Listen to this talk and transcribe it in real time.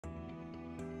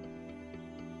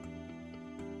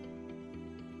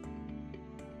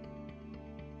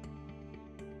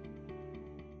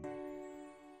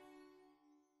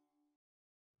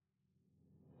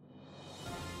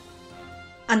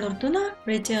Onur Tuna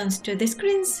returns to the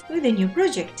screens with a new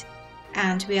project,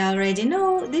 and we already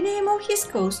know the name of his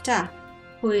co-star,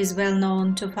 who is well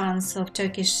known to fans of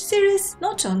Turkish series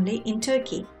not only in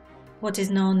Turkey. What is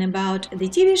known about the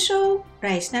TV show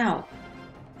right now?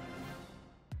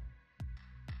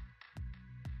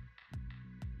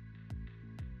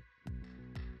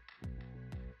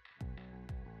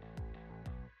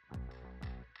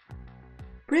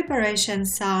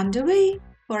 Preparations are underway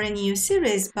for a new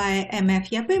series by MF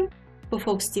Yapım for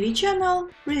Fox TV channel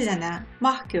Rizana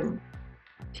Mahkum.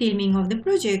 Filming of the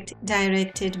project,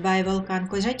 directed by Volkan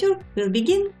Kocatürk, will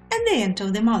begin at the end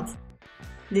of the month.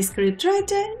 The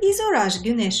scriptwriter is Oraj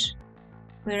Güneş.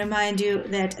 We remind you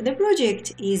that the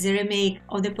project is a remake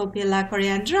of the popular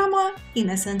Korean drama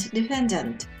Innocent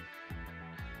Defendant.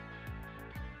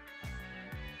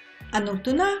 Onur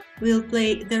Tuna will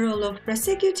play the role of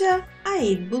prosecutor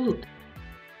Ait Bulut.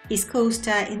 His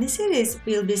co-star in the series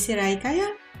will be Seray,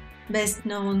 best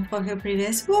known for her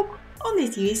previous work on the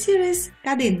TV series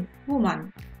Kadın,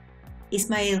 Woman.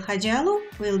 İsmail Hacıoğlu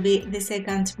will be the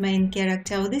second main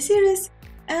character of the series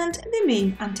and the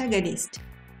main antagonist.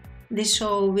 The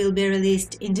show will be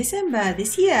released in December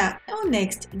this year or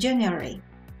next January.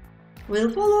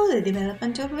 We'll follow the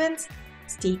development of events.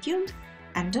 Stay tuned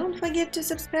and don't forget to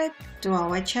subscribe to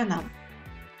our channel.